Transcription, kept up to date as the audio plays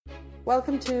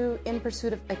Welcome to In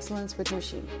Pursuit of Excellence with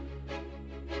Machine.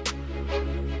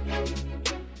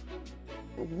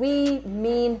 We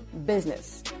mean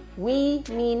business. We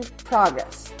mean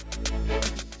progress.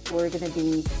 We're going to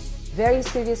be very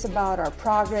serious about our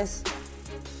progress.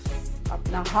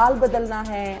 अपना हाल बदलना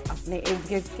है, अपने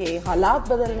इर्द-गिर्द के हालात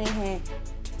बदलने हैं.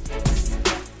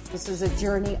 This is a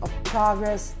journey of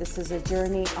progress. This is a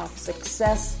journey of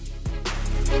success.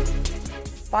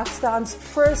 Pakistan's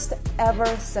first ever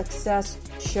success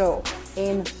show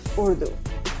in Urdu.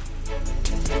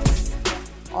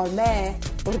 और मैं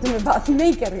उर्दू में बात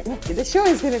नहीं कर रही हूँ. The show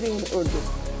is going to be in Urdu.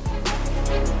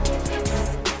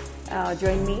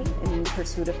 Join me in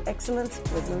Pursuit of Excellence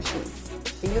with Machine.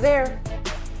 See you there.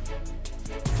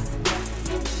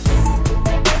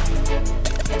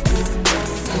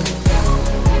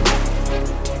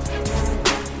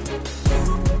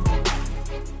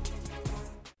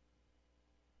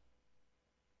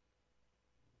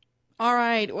 All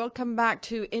right, welcome back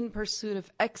to In Pursuit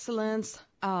of Excellence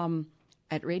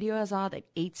at Radio Azad at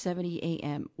 8:70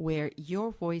 a.m., where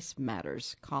your voice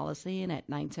matters. Call us in at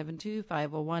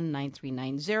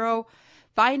 972-501-9390.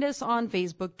 Find us on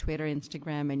Facebook, Twitter,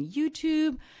 Instagram, and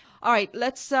YouTube. All right,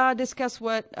 let's discuss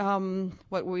what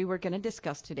we were going to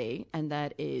discuss today, and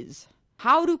that is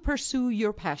how to pursue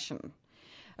your passion.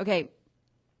 Okay,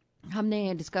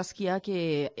 हमने discuss किया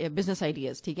कि business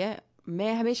ideas, ठीक है.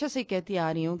 मैं हमेशा से कहती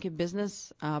आ रही हूँ कि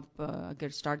बिजनेस आप अगर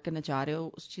स्टार्ट करना चाह रहे हो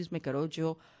उस चीज़ में करो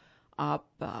जो आप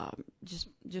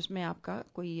जिसमें आपका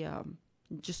कोई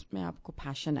जिसमें आपको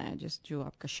पैशन है, जो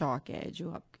आपका शौक है,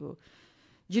 जो आपको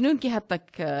जुनून की हद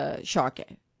तक शौक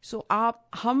है. सो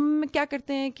हम क्या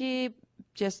करते हैं कि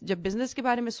जब बिजनेस के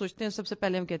बारे में सोचते हैं सबसे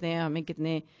पहले हम कहते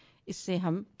हैं इससे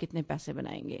हम कितने पैसे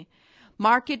बनाएंगे,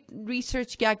 मार्केट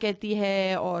रिसर्च क्या कहती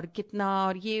है और कितना,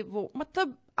 और ये वो,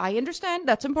 मतलब I understand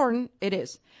that's important, it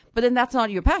is, but then that's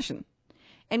not your passion.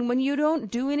 And when you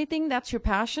don't do anything that's your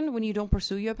passion, when you don't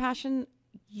pursue your passion,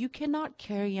 you cannot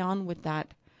carry on with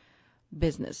that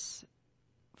business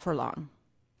for long.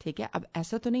 ठीक है. अब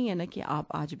ऐसा तो नहीं है ना कि आप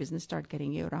आज बिजनेस स्टार्ट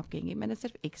करेंगे और आप कहेंगे मैंने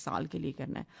सिर्फ 1 साल के लिए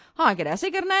करना है. हाँ, अगर ऐसे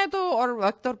करना है तो, और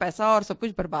वक्त और पैसा और सब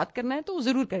कुछ बर्बाद करना है तो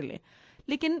जरूर कर ले,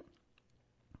 लेकिन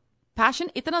पैशन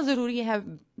इतना जरूरी है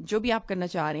जो भी आप करना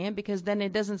चाह रहे हैं, because then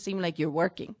it doesn't seem like you're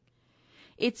working.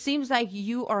 It seems like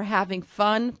you are having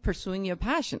fun pursuing your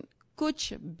passion.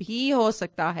 कुछ भी हो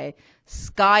सकता है.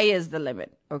 Sky is the limit,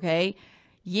 okay?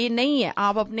 ये नहीं है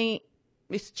आप अपने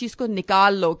इस चीज को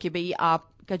निकाल लो कि भाई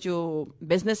आपका जो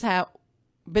बिजनेस है,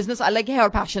 बिजनेस अलग है और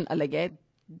पैशन अलग है.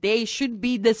 They should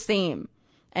be the same,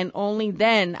 and only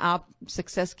then आप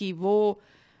सक्सेस की वो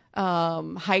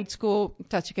हाइट्स को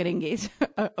टच करेंगे.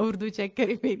 उर्दू चेक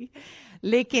करें मेरी,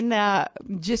 लेकिन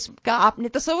जिसका आपने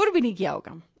तस्वुर भी नहीं किया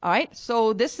होगा. All right,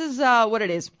 so this is what it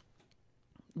is.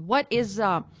 What is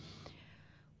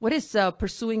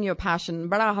pursuing your passion?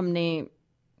 बड़ा हमने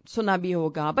सुना भी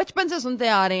होगा, बचपन से सुनते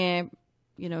आ रहे हैं,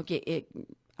 कि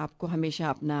आपको हमेशा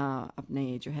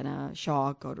अपने जो है ना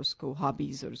शौक और उसको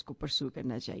हॉबीज और उसको परस्यू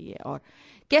करना चाहिए. और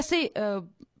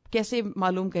कैसे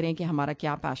मालूम करें कि हमारा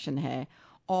क्या पैशन है,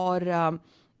 और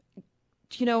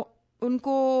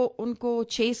उनको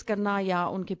चेस करना या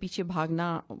उनके पीछे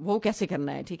भागना वो कैसे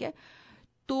करना है, ठीक है.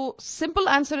 तो सिंपल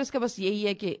आंसर इसका बस यही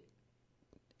है कि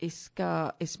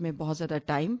इसमें बहुत ज़्यादा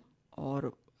टाइम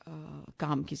और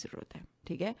काम की ज़रूरत है,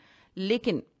 ठीक है.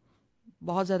 लेकिन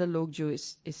बहुत ज़्यादा लोग जो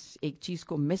इस एक चीज़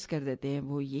को मिस कर देते हैं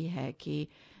वो ये है कि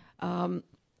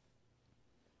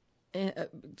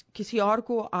किसी और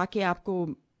को आके आपको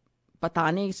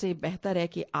बताने से बेहतर है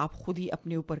कि आप खुद ही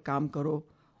अपने ऊपर काम करो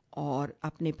और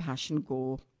अपने पैशन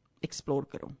को एक्सप्लोर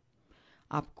करो.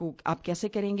 आप कैसे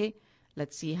करेंगे?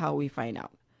 Let's see how we find out.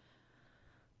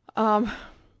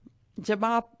 जब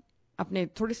आप अपने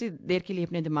थोड़ी सी देर के लिए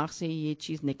अपने दिमाग से ये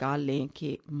चीज़ निकाल लें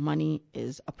कि मनी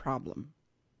इज़ अ प्रॉब्लम,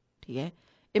 ठीक है.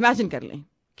 इमेजिन कर लें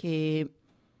कि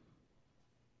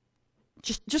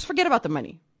just forget about the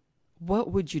money. What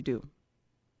would you do?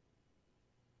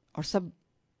 और सब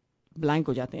ब्लैंक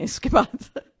हो जाते हैं इसके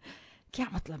बाद. क्या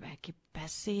मतलब है कि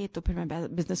पैसे, तो फिर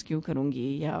मैं बिजनेस क्यों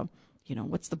करूंगी, या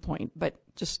what's the point? But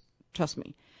just trust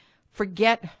me,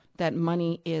 forget that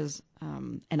money is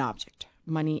an object.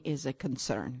 Money is a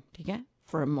concern, ठीक है.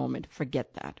 For a moment,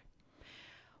 forget that.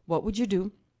 What would you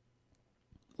do?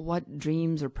 What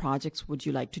dreams or projects would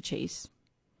you like to chase?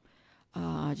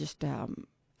 Just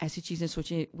ऐसी चीजें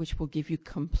सोचें which will give you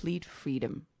complete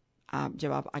freedom.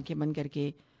 जब आप आंखें बंद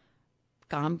करके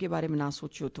काम के बारे में ना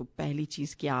सोचो तो पहली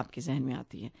चीज़ क्या आपके जहन में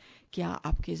आती है? क्या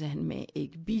आपके जहन में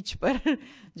एक बीच पर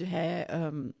जो है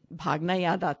भागना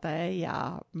याद आता है,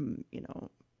 या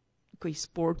कोई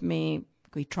स्पोर्ट में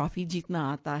कोई ट्रॉफी जीतना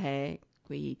आता है,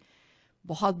 कोई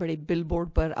बहुत बड़े बिलबोर्ड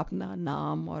पर अपना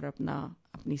नाम और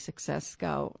अपनी सक्सेस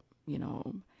का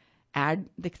एड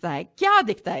दिखता है, क्या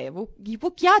दिखता है, वो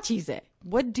क्या चीज़ है?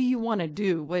 What do you want to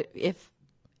do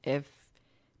if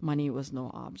money was no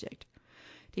object?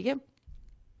 ठीक है,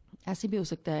 ऐसे भी हो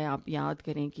सकता है आप याद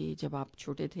करें कि जब आप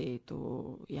छोटे थे तो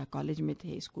या कॉलेज में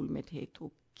थे, स्कूल में थे,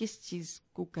 तो किस चीज़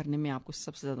को करने में आपको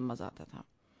सबसे ज़्यादा मज़ा आता था।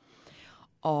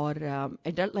 और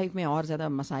एडल्ट लाइफ में और ज़्यादा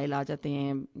मसाइल आ जाते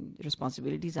हैं,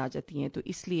 रिस्पॉन्सिबिलिटीज़ आ जाती हैं, तो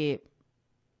इसलिए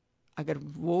अगर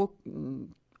वो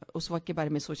उस वक्त के बारे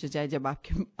में सोचा जाए जब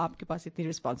आपके पास इतनी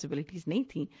रिस्पॉन्सिबिलिटीज़ नहीं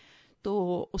थी,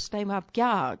 तो उस टाइम आप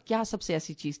क्या सबसे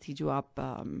ऐसी चीज़ थी जो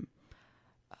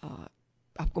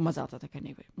आपको मज़ा आता था करने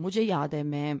में? मुझे याद है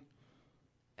मैं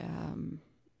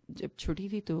जब छोटी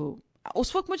थी तो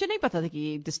उस वक्त मुझे नहीं पता था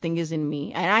कि this thing is in me,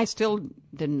 and I still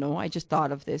didn't know, I just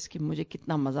thought of this कि मुझे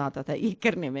कितना मज़ा आता था ये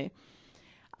करने में।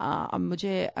 अब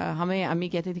मुझे हमें अम्मी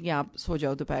कहती थी कि आप सो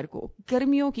जाओ दोपहर को,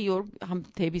 गर्मियों की, और हम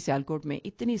थे भी सियालकोट में,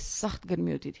 इतनी सख्त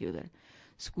गर्मी होती थी उधर।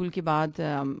 स्कूल के बाद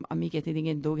अम्मी कहती थी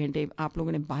कि 2 घंटे आप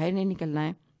लोगों ने बाहर नहीं निकलना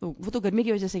है, तो वो तो गर्मी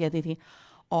की वजह से कहती थी,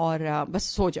 और बस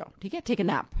सो जाओ, ठीक है, take a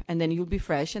nap and then you be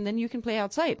fresh and then you can play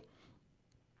outside.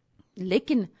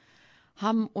 लेकिन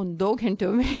हम उन 2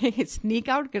 घंटों में स्नीक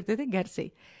आउट करते थे घर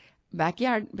से,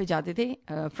 बैकयार्ड पे जाते थे,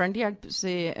 फ्रंट यार्ड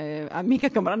से अम्मी का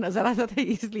कमरा नज़र आता था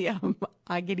इसलिए हम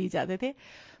आगे नहीं जाते थे,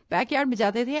 बैकयार्ड में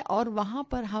जाते थे, और वहाँ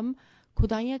पर हम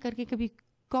खुदाइयाँ करके कभी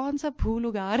कौन सा फूल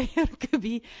उगा रहे हैं और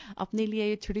कभी अपने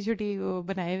लिए छोटी छोटी वो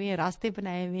बनाए हुए हैं, रास्ते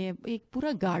बनाए हुए हैं, एक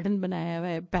पूरा गार्डन बनाया हुआ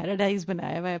है, पैराडाइज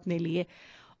बनाया हुआ है अपने लिए,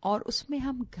 और उसमें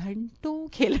हम घंटों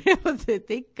खेल रहे होते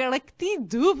थे कड़कती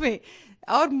धूप में।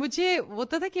 और मुझे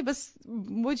होता था कि बस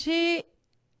मुझे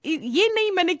ये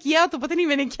नहीं मैंने किया तो पता नहीं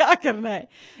मैंने क्या करना है।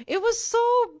 It was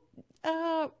so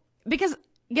because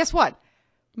guess what,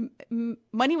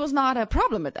 money was not a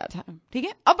problem at that time. ठीक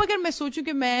है, अब अगर मैं सोचूं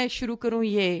कि मैं शुरू करूं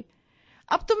ये,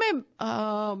 अब तो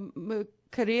मैं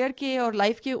करियर के और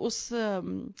लाइफ के उस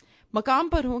मकाम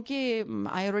पर हूँ कि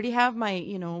I already have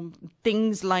my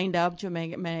things lined up जो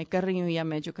मैं कर रही हूँ या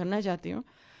मैं जो करना चाहती हूँ।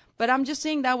 But I am just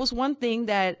saying that was one thing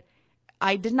that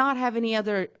I did not have any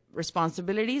other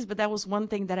responsibilities, but that was one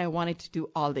thing that I wanted to do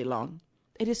all day long.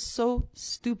 It is so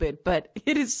stupid, but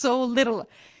it is so little.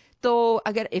 तो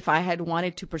अगर if I had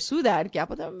wanted to pursue that, क्या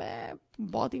पता मैं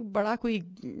बहुत ही बड़ा कोई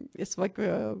इस वक्त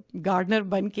गार्डनर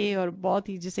बन के, और बहुत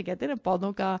ही जिसे कहते हैं ना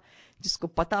पौधों का जिसको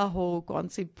पता हो कौन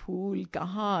से फूल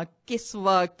कहाँ किस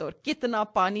वक्त और कितना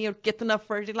पानी और कितना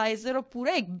फर्टिलाइजर, और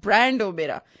पूरा एक ब्रांड हो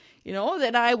मेरा,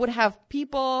 then I would have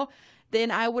people, then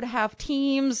I would have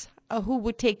teams who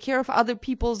would take care of other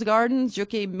people's gardens, जो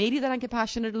कि मेरी तरह के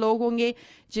passionate लोग होंगे,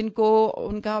 जिनको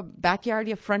उनका बैकयार्ड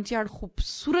या फ्रंट यार्ड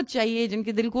खूबसूरत चाहिए,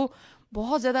 जिनके दिल को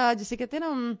बहुत ज़्यादा जिसे कहते हैं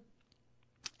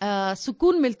ना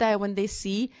सुकून मिलता है when they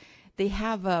see they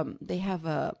have a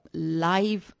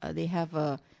live, they have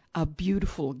a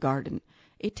beautiful garden.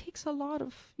 It takes a lot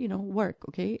of work,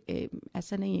 okay?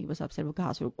 ऐसा नहीं है बस आप सिर्फ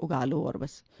घास उगा लो और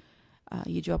बस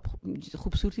ये जो आप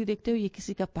खूबसूरती देखते हो ये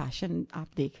किसी का पैशन आप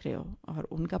देख रहे हो, और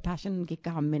उनका पैशन उनके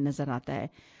काम में नज़र आता है,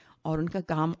 और उनका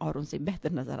काम और उनसे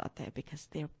बेहतर नज़र आता है because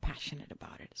they are passionate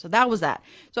about it. So that was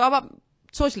that. सो अब आप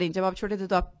सोच लें जब आप छोटे थे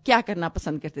तो आप क्या करना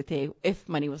पसंद करते थे if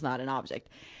money was not an object.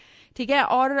 ठीक है,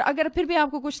 और अगर फिर भी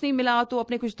आपको कुछ नहीं मिला तो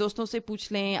अपने कुछ दोस्तों से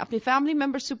पूछ लें, अपने फैमिली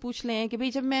मेम्बर्स से पूछ लें कि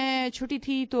भाई जब मैं छोटी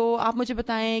थी तो आप मुझे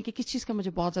बताएं कि किस चीज़ का मुझे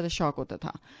बहुत ज़्यादा शौक होता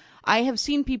था। I have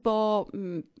seen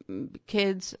people,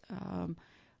 kids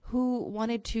who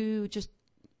wanted to just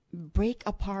break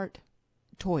apart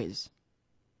toys.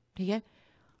 ठीक है,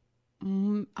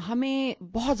 हमें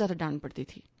बहुत ज़्यादा डांट पड़ती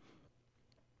थी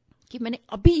कि मैंने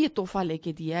अभी ये तोहफा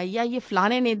लेके दिया है, या ये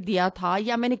फलाने ने दिया था,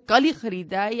 या मैंने कल ही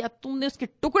खरीदा है, या तुमने उसके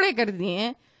टुकड़े कर दिए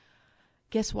हैं।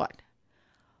 Guess what?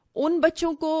 उन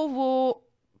बच्चों को वो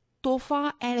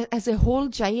तोहफा एज ए होल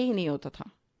चाहिए ही नहीं होता था,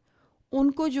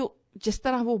 उनको जो जिस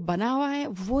तरह वो बना हुआ है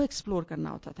वो एक्सप्लोर करना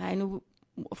होता था। End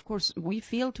of course we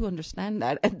fail to understand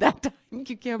that at that time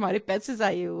क्योंकि हमारे पैसे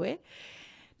आए हुए।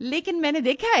 लेकिन मैंने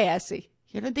देखा है ऐसे,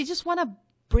 they just want to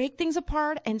break things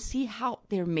apart and see how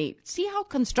they're made, see how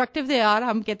constructive they are.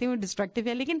 हम कहते हैं वो destructive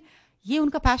है, लेकिन ये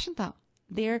उनका पैशन था।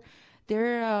 They're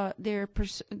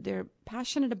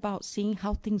passionate about seeing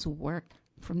how things work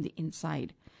from the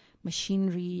inside.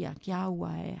 Machinery या क्या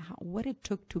हुआ है, what it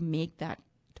took to make that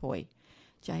toy.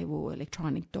 चाहे वो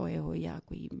इलेक्ट्रॉनिक टॉय हो या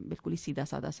कोई बिल्कुल ही सीधा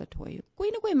साधा सा टॉय हो, कोई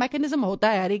ना कोई मैकेनिज्म होता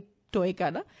है हर एक टॉय का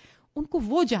ना, उनको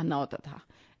वो जानना होता था।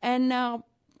 And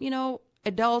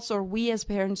adults or we as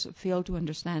parents fail to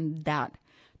understand that.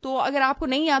 तो अगर आपको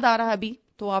नहीं याद आ रहा अभी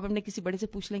तो आप अपने किसी बड़े से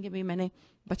पूछ लेंगे भाई मैंने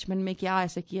बचपन में क्या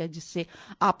ऐसा किया जिससे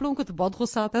आप लोगों को तो बहुत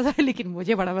गुस्सा आता था लेकिन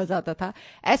मुझे बड़ा मजा आता था।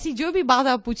 ऐसी जो भी बात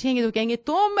आप पूछेंगे तो कहेंगे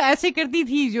तुम ऐसे करती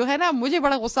थी जो है ना, मुझे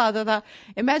बड़ा गुस्सा आता था।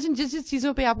 इमेजिन जिस जिस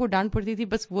चीजों पे आपको डांट पड़ती थी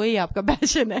बस वही आपका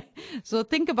पैशन है। So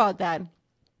think about that.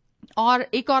 और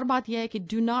एक और बात यह है कि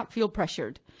डू नॉट फील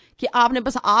प्रेशर्ड कि आपने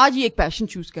बस आज ही एक पैशन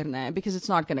चूज करना है, because it's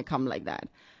not gonna come like that.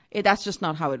 That's just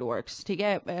not how it works, ठीक है।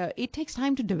 It takes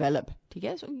time to develop, ठीक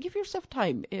है। So give yourself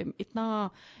time.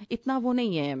 इतना वो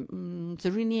नहीं है,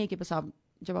 जरूरी नहीं है कि बस आप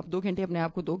जब आप 2 घंटे अपने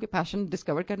आप को दोगे पैशन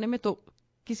डिस्कवर करने में तो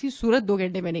किसी सूरत 2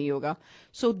 घंटे में नहीं होगा।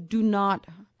 So do not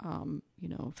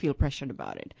feel pressured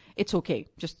about it. It's okay.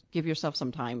 Just give yourself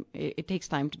some time. It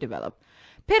takes time to develop.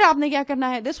 फिर आपने क्या करना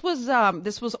है? This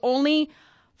was only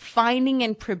finding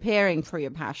and preparing for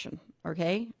your passion.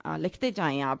 Okay? लिखते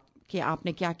जाएं आप कि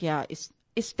आपने क्या किया, इस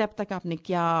स्टेप तक आपने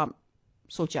क्या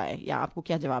सोचा है या आपको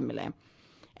क्या जवाब मिला है।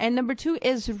 And number 2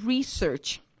 is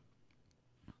research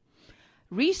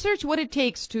what it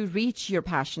takes to reach your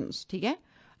passions, ठीक है।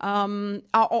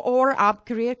 और आप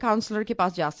करियर काउंसलर के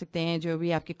पास जा सकते हैं, जो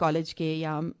भी आपके कॉलेज के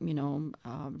या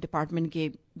डिपार्टमेंट के,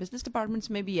 बिजनेस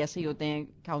डिपार्टमेंट्स में भी ऐसे ही होते हैं,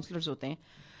 काउंसलर्स होते हैं।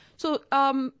 सो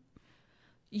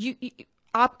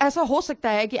आप ऐसा हो सकता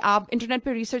है कि आप इंटरनेट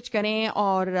पे रिसर्च करें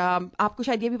और आपको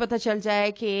शायद ये भी पता चल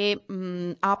जाए कि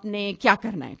आपने क्या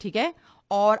करना है, ठीक है,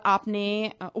 और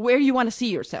आपने where you want to see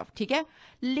yourself, ठीक है।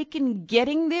 लेकिन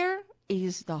getting there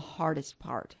is the hardest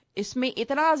part. इसमें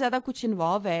इतना ज्यादा कुछ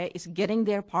इन्वॉल्व है इस गेटिंग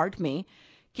देयर पार्ट में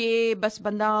कि बस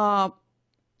बंदा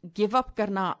गिव अप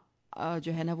करना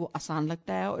जो है ना वो आसान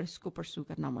लगता है और इसको परस्यू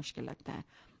करना मुश्किल लगता है।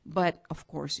 But of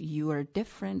course, you are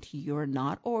different. You're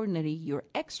not ordinary. You're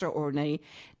extraordinary.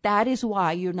 That is why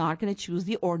you're not going to choose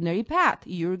the ordinary path.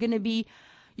 You're going to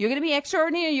be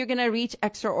extraordinary. You're going to reach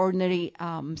extraordinary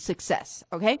success.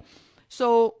 Okay, so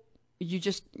you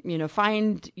just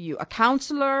find you a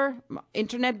counselor.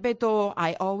 Internet पे तो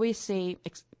I always say,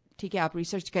 ठीक है आप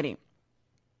research करें,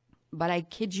 but I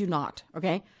kid you not.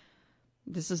 Okay,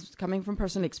 this is coming from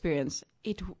personal experience.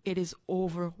 It is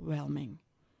overwhelming.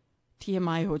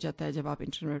 TMI हो जाता है जब आप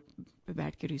इंटरनेट पे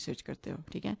बैठ के रिसर्च करते हो,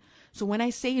 ठीक है। सो when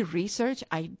I say research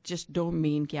I just don't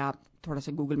mean कि आप थोड़ा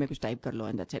सा गूगल में कुछ टाइप कर लो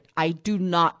and that's it. I do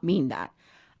not mean that.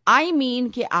 I mean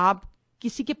कि आप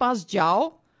किसी के पास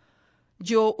जाओ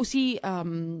जो उसी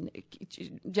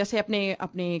जैसे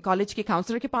अपने कॉलेज के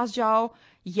काउंसलर के पास जाओ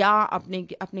या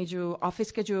अपने जो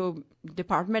ऑफिस के जो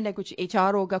डिपार्टमेंट है, कुछ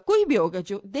HR होगा, कोई भी होगा,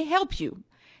 जो they help you,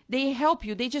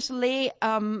 they just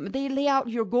lay out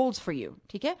your goals for you,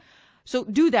 ठीक है। So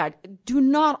do that. Do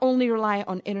not only rely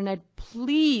on internet,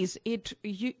 please.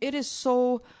 It is so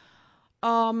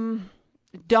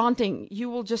daunting. You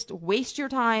will just waste your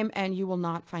time and you will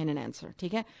not find an answer.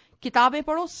 ठीक है। किताबें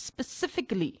पढ़ो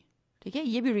specifically, ठीक है,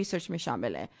 ये भी रिसर्च में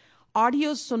शामिल है।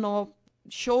 ऑडियोज सुनो,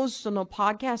 शोज सुनो,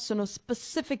 पॉडकास्ट सुनो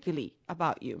specifically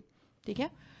about you, ठीक है।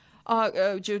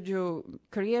 जो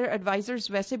करियर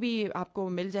एडवाइजर्स वैसे भी आपको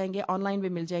मिल जाएंगे, ऑनलाइन भी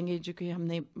मिल जाएंगे, जो कि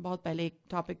हमने बहुत पहले एक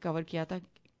टॉपिक कवर किया था।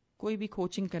 कोई भी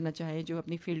कोचिंग करना चाहे जो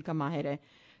अपनी फील्ड का माहिर है,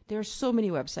 there are so many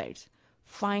websites,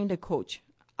 find a coach.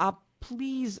 आप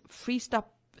प्लीज फ्री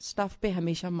स्टफ पे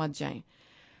हमेशा मत जाएं।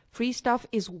 Free stuff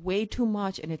is way too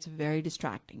much and it's very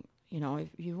distracting.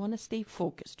 If you want to stay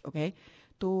focused, okay,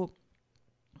 तो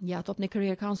या तो अपने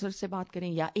करियर काउंसलर से बात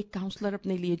करें या एक काउंसलर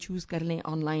अपने लिए चूज कर लें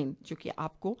ऑनलाइन, जो कि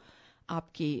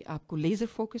आपको लेजर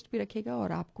फोकस्ड भी रखेगा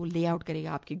और आपको ले आउट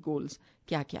करेगा आपके गोल्स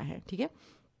क्या क्या है, ठीक है।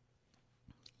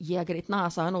 ये अगर इतना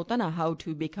आसान होता ना, how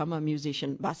to become a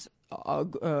musician, बस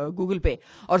गूगल पे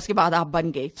और उसके बाद आप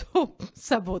बन गए, तो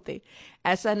सब होते।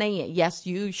 ऐसा नहीं है। Yes,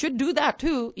 you should do that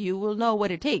to, you will know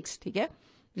what it takes, ठीक है,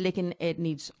 लेकिन it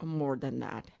needs more than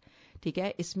that, ठीक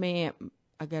है। इसमें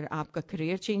अगर आपका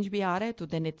करियर चेंज भी आ रहा है तो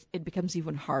then it becomes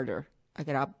even harder.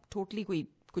 अगर आप टोटली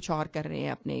कुछ और कर रहे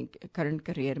हैं अपने करंट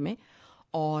करियर में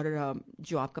और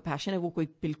जो आपका पैशन है वो कोई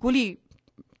बिल्कुल ही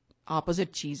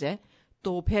ऑपोजिट चीज़ है,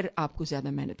 तो फिर आपको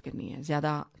ज़्यादा मेहनत करनी है,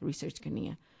 ज़्यादा रिसर्च करनी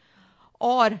है।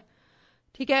 और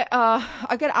ठीक है,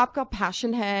 अगर आपका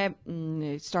पैशन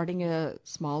है स्टार्टिंग अ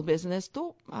स्मॉल बिजनेस,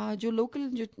 तो जो लोकल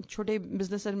जो छोटे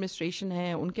बिजनेस एडमिनिस्ट्रेशन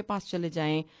है उनके पास चले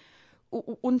जाएं,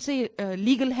 उनसे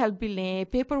लीगल हेल्प भी लें।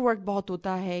 पेपर वर्क बहुत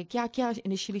होता है, क्या क्या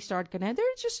इनिशियली स्टार्ट करना है, there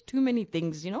are just to many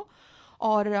things,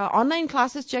 और ऑनलाइन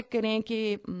क्लासेस चेक करें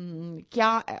कि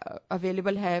क्या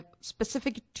अवेलेबल है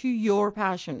specific to your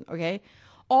passion, okay.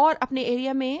 और अपने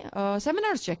एरिया में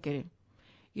सेमिनार्स चेक करें।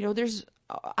 देयर्स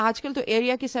आजकल तो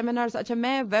एरिया के सेमिनार्स, अच्छा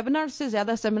मैं वेबिनार्स से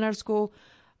ज़्यादा सेमिनार्स को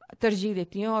तरजीह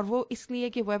देती हूँ, और वो इसलिए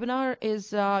कि webinar is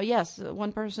yes,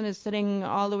 one person is sitting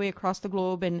all the way across the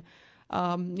globe and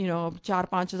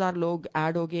 4-5 हज़ार लोग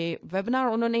ऐड हो गए। वेबिनार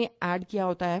उन्होंने ऐड किया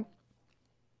होता है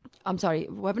I'm sorry,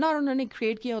 webinar उन्होंने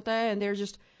create किया होता है, and they're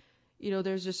just,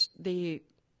 they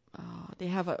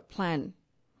have a plan.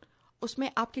 उसमें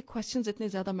आपके questions इतने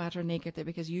ज़्यादा matter नहीं करते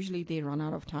because usually they run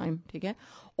out of time, ठीक है?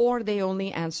 Or they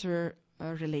only answer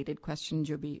a related question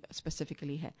जो भी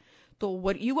specifically है. तो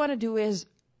what you want to do is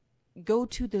go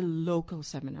to the local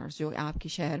seminars जो आपके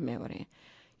शहर में हो रहे हैं.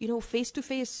 Face to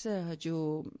face जो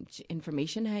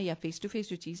information है या face to face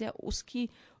जो चीज़ है उसकी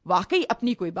वाकई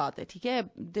अपनी कोई बात है, ठीक है?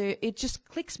 It just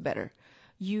clicks better.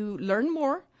 You learn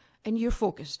more and you're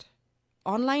focused.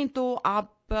 Online तो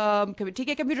आप ठीक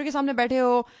है कंप्यूटर के सामने बैठे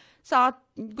हो, साथ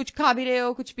कुछ खा भी रहे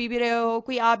हो, कुछ पी भी रहे हो,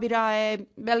 कोई आ भी रहा है,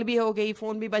 बेल भी हो गई,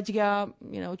 फोन भी बज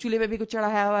गया, चूल्हे पे भी कुछ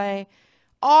चढ़ाया हुआ है,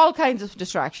 all kinds of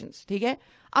distractions, ठीक है?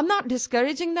 I'm not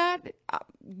discouraging that.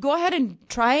 Go ahead and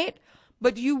try it.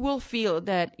 But you will feel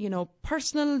that,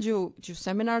 personal jo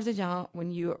seminars hai jahan, when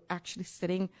you're actually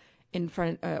sitting in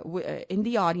front, in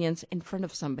the audience, in front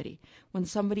of somebody, when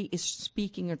somebody is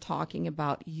speaking or talking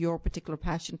about your particular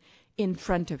passion in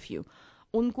front of you,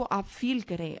 unko aap feel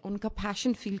kare, unka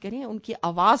passion feel kare, unki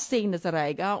awaaz se hi nazar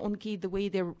aayega, unki the way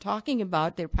they're talking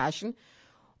about their passion,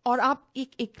 और आप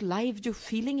एक live जो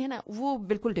feeling है ना, वो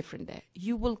बिल्कुल different है.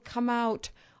 You will come out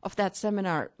of that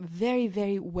seminar very,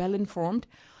 very well informed.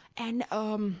 And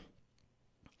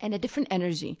a different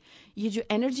energy. ये जो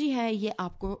energy है ये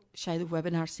आपको शायद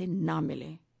webinar से ना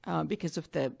मिले because of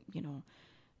the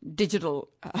digital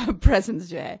presence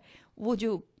जो है, वो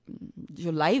जो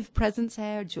live presence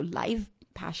है, जो live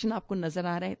passion आपको नजर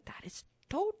आ रहा है, that is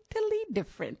totally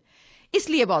different.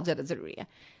 इसलिए बहुत ज़्यादा ज़रूरी है,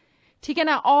 ठीक है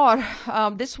ना?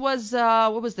 और this was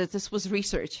what was this? This was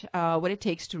research. What it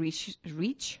takes to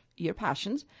reach your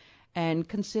passions. And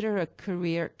consider a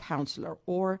career counselor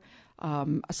or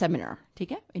a seminar,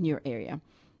 ठीक है, in your area.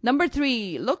 Number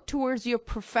 3, look towards your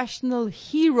professional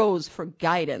heroes for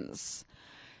guidance.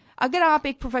 अगर आप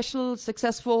एक professional,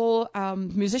 successful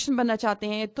musician बनना चाहते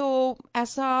हैं, तो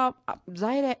ऐसा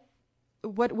जाहिर है,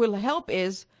 what will help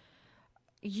is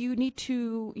you need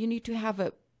to have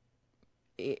a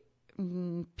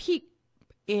peek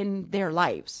in their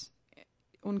lives.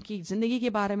 उनकी जिंदगी के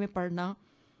बारे में पढ़ना,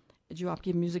 जो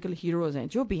आपके म्यूजिकल हीरोज हैं,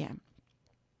 जो भी हैं,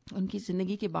 उनकी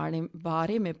जिंदगी के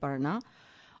बारे में पढ़ना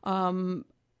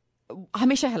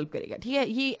हमेशा हेल्प करेगा, ठीक है?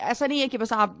 ये ऐसा नहीं है कि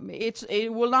बस आप it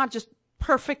will not just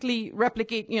perfectly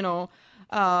replicate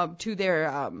to their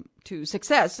to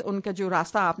success. उनका जो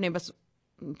रास्ता आपने बस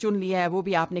चुन लिया है वो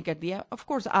भी आपने कर दिया. Of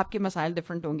course आपके मसाइल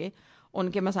डिफरेंट होंगे,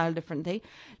 उनके मसाइल डिफरेंट थे,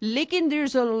 लेकिन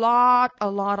there's a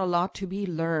lot to be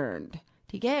learned,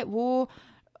 ठीक है? वो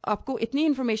आपको इतनी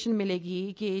इन्फॉर्मेशन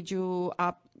मिलेगी कि जो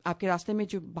आपके रास्ते में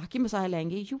जो बाकी मसाइल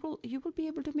आएंगे, you will be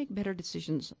able to make better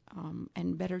decisions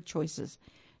and better choices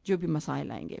जो भी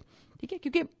मसाइल आएंगे, ठीक है?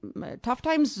 क्योंकि टफ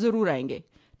टाइम्स ज़रूर आएंगे,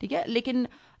 ठीक है, लेकिन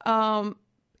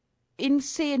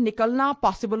इनसे निकलना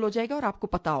पॉसिबल हो जाएगा और आपको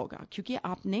पता होगा क्योंकि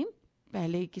आपने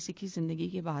पहले किसी की ज़िंदगी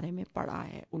के बारे में पढ़ा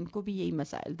है, उनको भी यही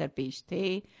मसाइल दरपेश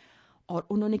थे और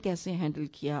उन्होंने कैसे हैंडल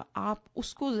किया. आप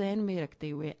उसको ज़हन में रखते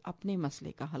हुए अपने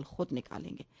मसले का हल खुद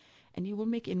निकालेंगे and you will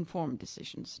make informed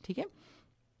decisions, ठीक है?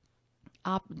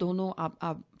 आप दोनों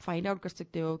आप फाइंड आउट कर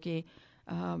सकते हो कि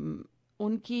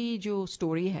उनकी जो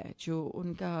स्टोरी है, जो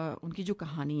उनकी जो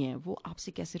कहानी है, वो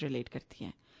आपसे कैसे रिलेट करती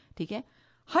है, ठीक है?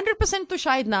 100% तो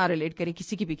शायद ना रिलेट करे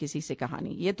किसी से कहानी,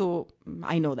 ये तो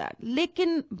आई नो दैट,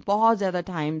 लेकिन बहुत ज़्यादा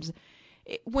times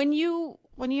when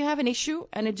you have an issue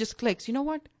and it just clicks, you know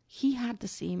what? He had the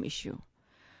same issue.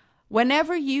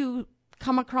 Whenever you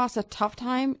come across a tough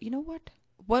time, you know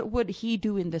what would he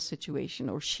do in this situation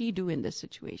or she do in this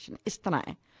situation? इस तरह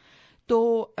है. तो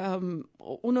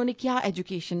उन्होंने क्या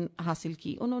education हासिल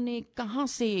की, उन्होंने कहाँ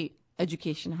से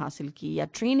एजुकेशन हासिल की या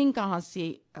ट्रेनिंग कहाँ से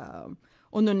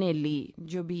उन्होंने ली,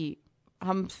 जो भी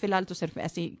हम फिलहाल तो सिर्फ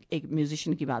ऐसे एक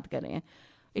म्यूजिशियन की बात कर रहे हैं,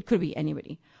 इट कुड बी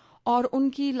एनीबडी, और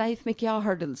उनकी लाइफ में क्या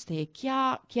हर्डल्स थे,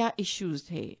 क्या इश्यूज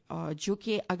थे, जो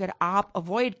कि अगर आप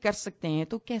अवॉइड कर सकते हैं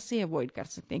तो कैसे अवॉइड कर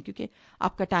सकते हैं, क्योंकि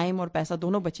आपका टाइम और पैसा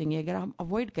दोनों बचेंगे अगर आप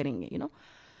अवॉइड करेंगे, यू नो.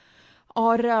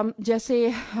 और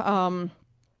जैसे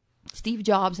स्टीव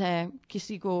जॉब्स है,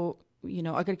 किसी को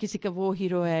अगर किसी का वो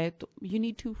हीरो है तो you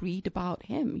need to read about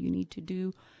him, you need to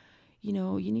do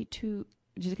you need to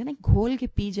जैसे कहते हैं घोल के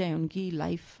पी जाए उनकी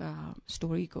लाइफ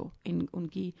स्टोरी को,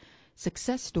 उनकी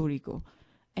सक्सेस स्टोरी को,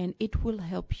 and it will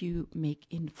help you make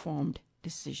informed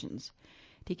decisions.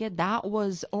 ठीक है? That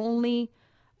was only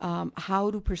how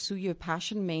to pursue your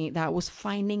passion. That was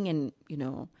finding and,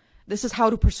 this is how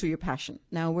to pursue your passion.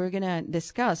 Now we're going to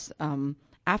discuss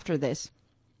after this,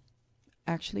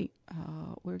 actually,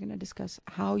 we're going to discuss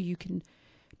how you can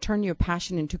turn your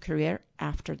passion into career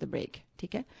after the break.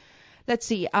 ठीक है? Let's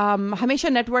see. हमेशा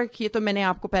network, ये तो मैंने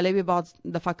आपको पहले भी बहुत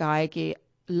दफ़ा कहा है कि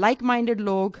लाइक माइंडेड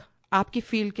लोग, आपकी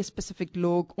फील्ड के स्पेसिफिक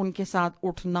लोग, उनके साथ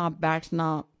उठना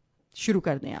बैठना शुरू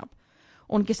कर दें आप।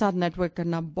 उनके साथ नेटवर्क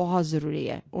करना बहुत ज़रूरी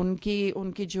है।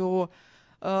 उनकी जो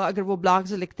अगर वो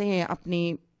ब्लॉग्स लिखते हैं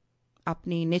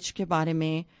अपनी निच के बारे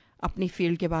में, अपनी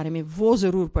फील्ड के बारे में, वो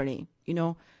ज़रूर पढ़ें, you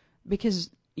know, because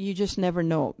you just never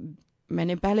know.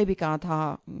 मैंने पहले भी कहा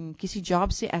था, किसी जॉब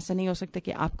से ऐसा नहीं हो सकता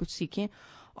कि आप कुछ सीखें,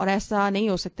 और ऐसा नहीं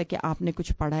हो सकता कि आपने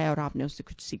कुछ पढ़ा है और आपने उससे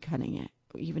कुछ सीखा नहीं है।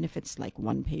 Even if it's like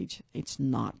 1 page, it's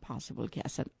not possible कि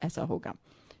ऐसा होगा,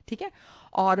 ठीक है।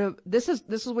 और this is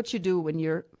what you do when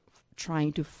you are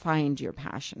trying to find your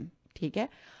passion, ठीक है।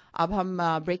 अब हम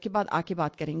ब्रेक के बाद आके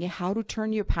बात करेंगे how to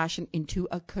turn your passion into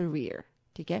a career,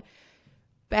 ठीक है।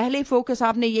 पहले फोकस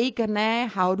आपने यही करना है,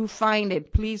 how to find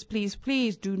it. Please please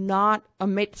please do not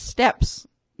omit steps,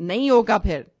 नहीं होगा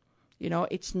फिर, you know,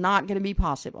 it's not going to be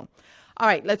possible. All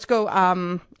right, let's go.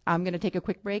 I'm going to take a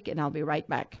quick break and I'll be right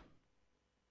back.